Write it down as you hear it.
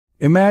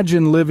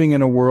Imagine living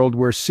in a world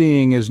where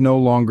seeing is no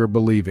longer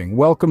believing.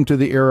 Welcome to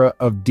the era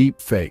of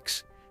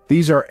deepfakes.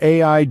 These are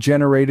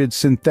AI-generated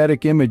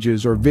synthetic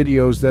images or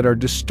videos that are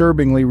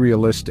disturbingly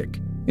realistic.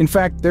 In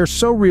fact, they're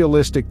so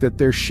realistic that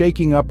they're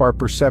shaking up our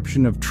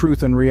perception of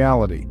truth and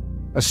reality.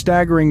 A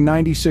staggering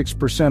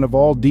 96% of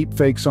all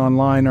deepfakes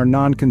online are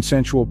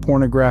non-consensual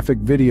pornographic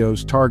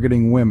videos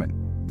targeting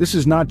women. This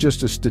is not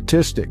just a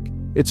statistic,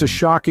 it's a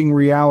shocking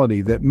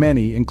reality that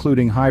many,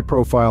 including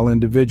high-profile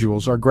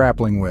individuals, are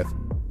grappling with.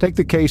 Take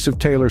the case of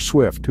Taylor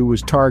Swift, who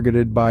was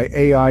targeted by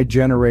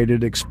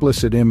AI-generated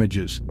explicit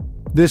images.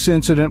 This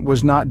incident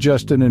was not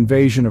just an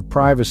invasion of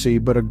privacy,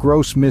 but a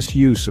gross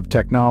misuse of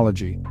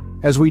technology.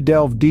 As we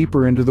delve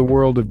deeper into the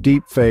world of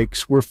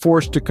deepfakes, we're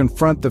forced to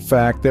confront the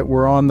fact that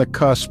we're on the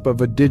cusp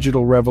of a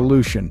digital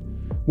revolution,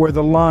 where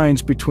the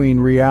lines between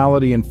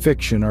reality and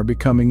fiction are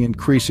becoming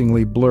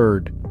increasingly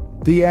blurred.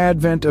 The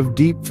advent of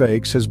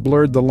deepfakes has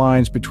blurred the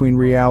lines between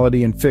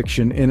reality and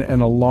fiction in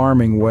an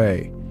alarming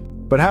way.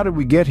 But how did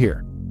we get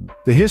here?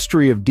 The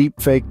history of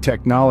deepfake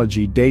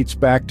technology dates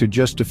back to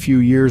just a few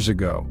years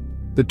ago.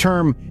 The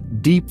term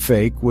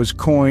deepfake was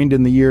coined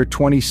in the year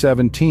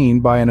 2017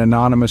 by an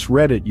anonymous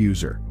Reddit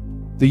user.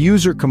 The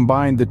user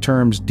combined the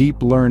terms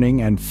deep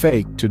learning and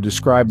fake to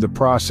describe the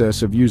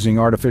process of using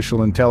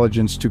artificial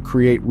intelligence to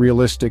create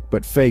realistic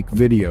but fake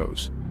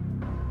videos.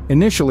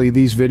 Initially,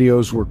 these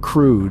videos were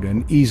crude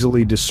and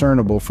easily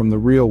discernible from the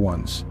real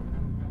ones.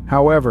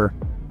 However,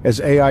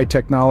 as AI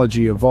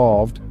technology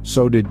evolved,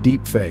 so did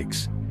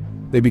deepfakes.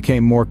 They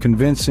became more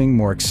convincing,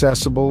 more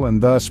accessible,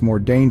 and thus more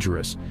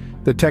dangerous.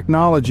 The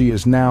technology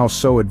is now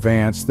so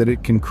advanced that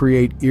it can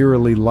create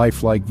eerily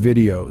lifelike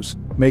videos,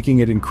 making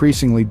it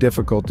increasingly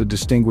difficult to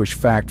distinguish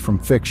fact from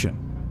fiction.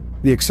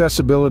 The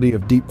accessibility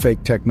of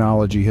deepfake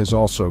technology has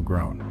also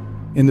grown.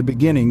 In the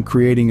beginning,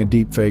 creating a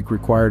deepfake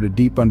required a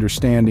deep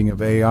understanding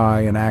of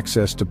AI and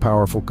access to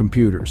powerful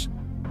computers.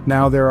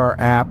 Now there are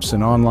apps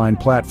and online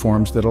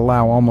platforms that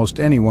allow almost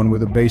anyone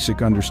with a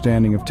basic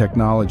understanding of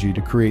technology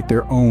to create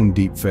their own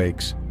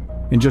deepfakes.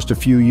 In just a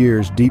few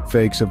years,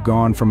 deepfakes have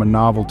gone from a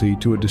novelty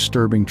to a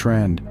disturbing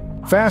trend.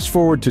 Fast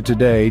forward to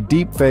today,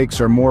 deepfakes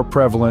are more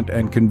prevalent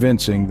and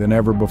convincing than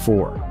ever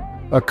before.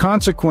 A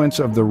consequence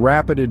of the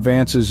rapid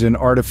advances in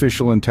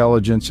artificial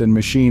intelligence and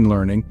machine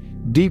learning,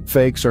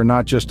 deepfakes are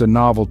not just a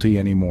novelty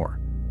anymore.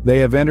 They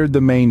have entered the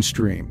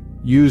mainstream,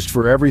 used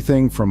for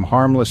everything from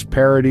harmless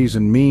parodies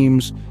and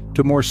memes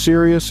to more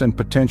serious and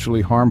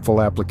potentially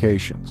harmful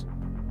applications.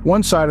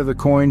 One side of the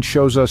coin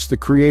shows us the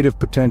creative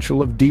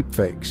potential of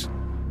deepfakes.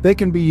 They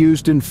can be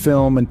used in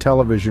film and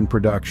television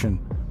production,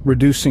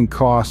 reducing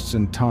costs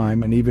and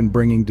time and even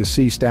bringing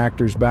deceased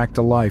actors back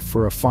to life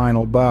for a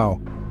final bow.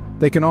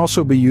 They can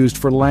also be used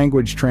for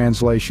language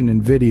translation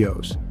in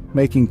videos,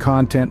 making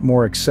content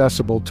more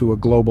accessible to a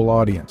global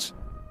audience.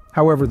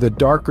 However, the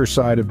darker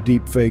side of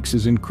deepfakes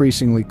is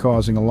increasingly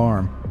causing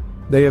alarm.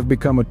 They have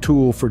become a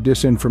tool for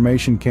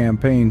disinformation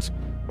campaigns,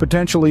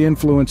 potentially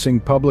influencing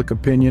public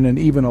opinion and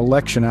even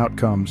election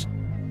outcomes.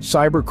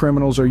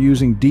 Cybercriminals are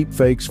using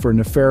deepfakes for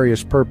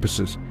nefarious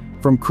purposes,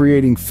 from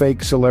creating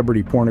fake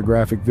celebrity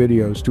pornographic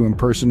videos to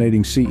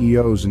impersonating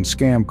CEOs and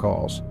scam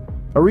calls.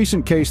 A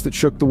recent case that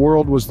shook the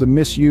world was the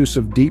misuse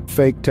of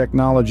deepfake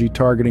technology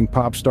targeting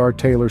pop star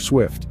Taylor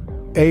Swift.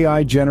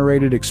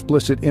 AI-generated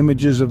explicit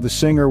images of the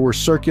singer were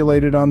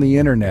circulated on the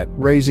internet,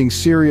 raising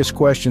serious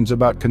questions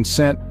about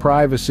consent,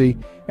 privacy,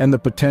 and the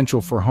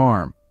potential for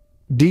harm.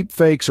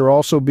 Deepfakes are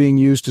also being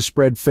used to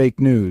spread fake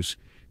news,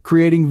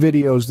 creating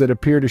videos that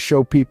appear to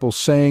show people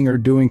saying or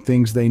doing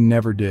things they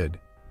never did.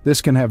 This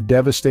can have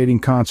devastating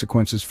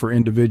consequences for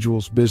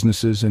individuals,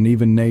 businesses, and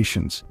even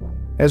nations.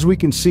 As we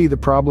can see, the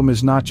problem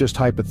is not just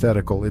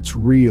hypothetical, it's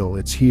real,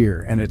 it's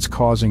here, and it's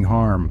causing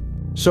harm.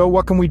 So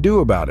what can we do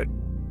about it?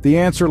 The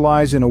answer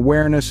lies in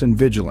awareness and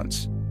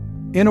vigilance.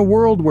 In a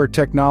world where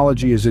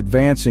technology is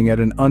advancing at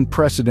an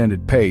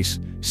unprecedented pace,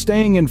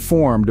 staying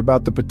informed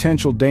about the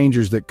potential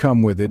dangers that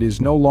come with it is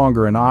no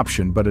longer an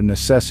option but a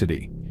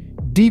necessity.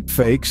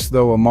 Deepfakes,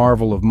 though a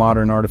marvel of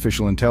modern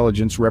artificial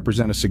intelligence,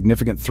 represent a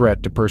significant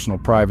threat to personal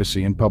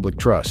privacy and public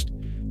trust.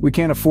 We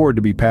can't afford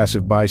to be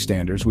passive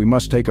bystanders. We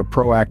must take a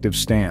proactive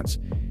stance.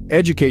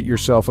 Educate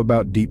yourself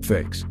about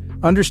deepfakes.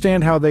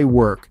 Understand how they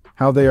work,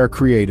 how they are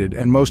created,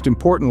 and most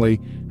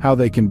importantly, how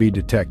they can be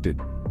detected.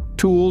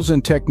 Tools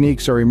and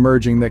techniques are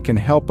emerging that can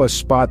help us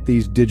spot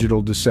these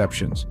digital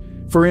deceptions.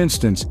 For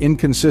instance,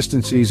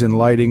 inconsistencies in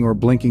lighting or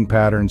blinking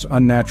patterns,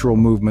 unnatural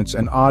movements,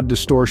 and odd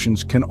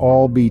distortions can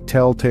all be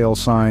telltale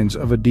signs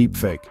of a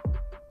deepfake.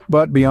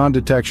 But beyond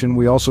detection,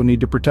 we also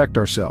need to protect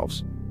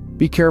ourselves.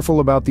 Be careful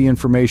about the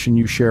information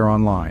you share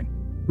online.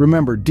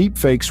 Remember,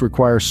 deepfakes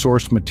require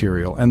source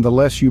material, and the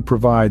less you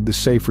provide, the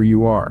safer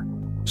you are.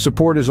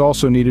 Support is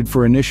also needed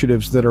for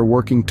initiatives that are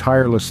working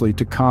tirelessly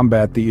to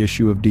combat the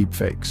issue of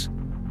deepfakes.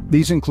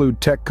 These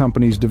include tech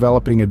companies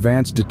developing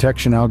advanced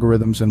detection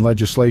algorithms and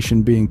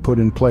legislation being put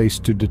in place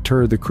to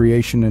deter the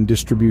creation and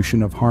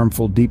distribution of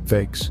harmful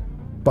deepfakes.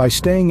 By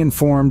staying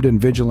informed and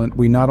vigilant,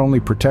 we not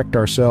only protect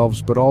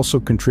ourselves but also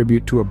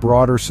contribute to a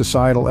broader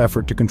societal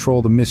effort to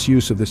control the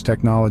misuse of this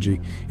technology.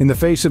 In the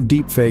face of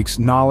deepfakes,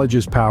 knowledge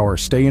is power.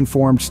 Stay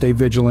informed, stay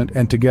vigilant,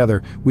 and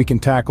together we can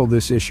tackle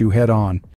this issue head-on.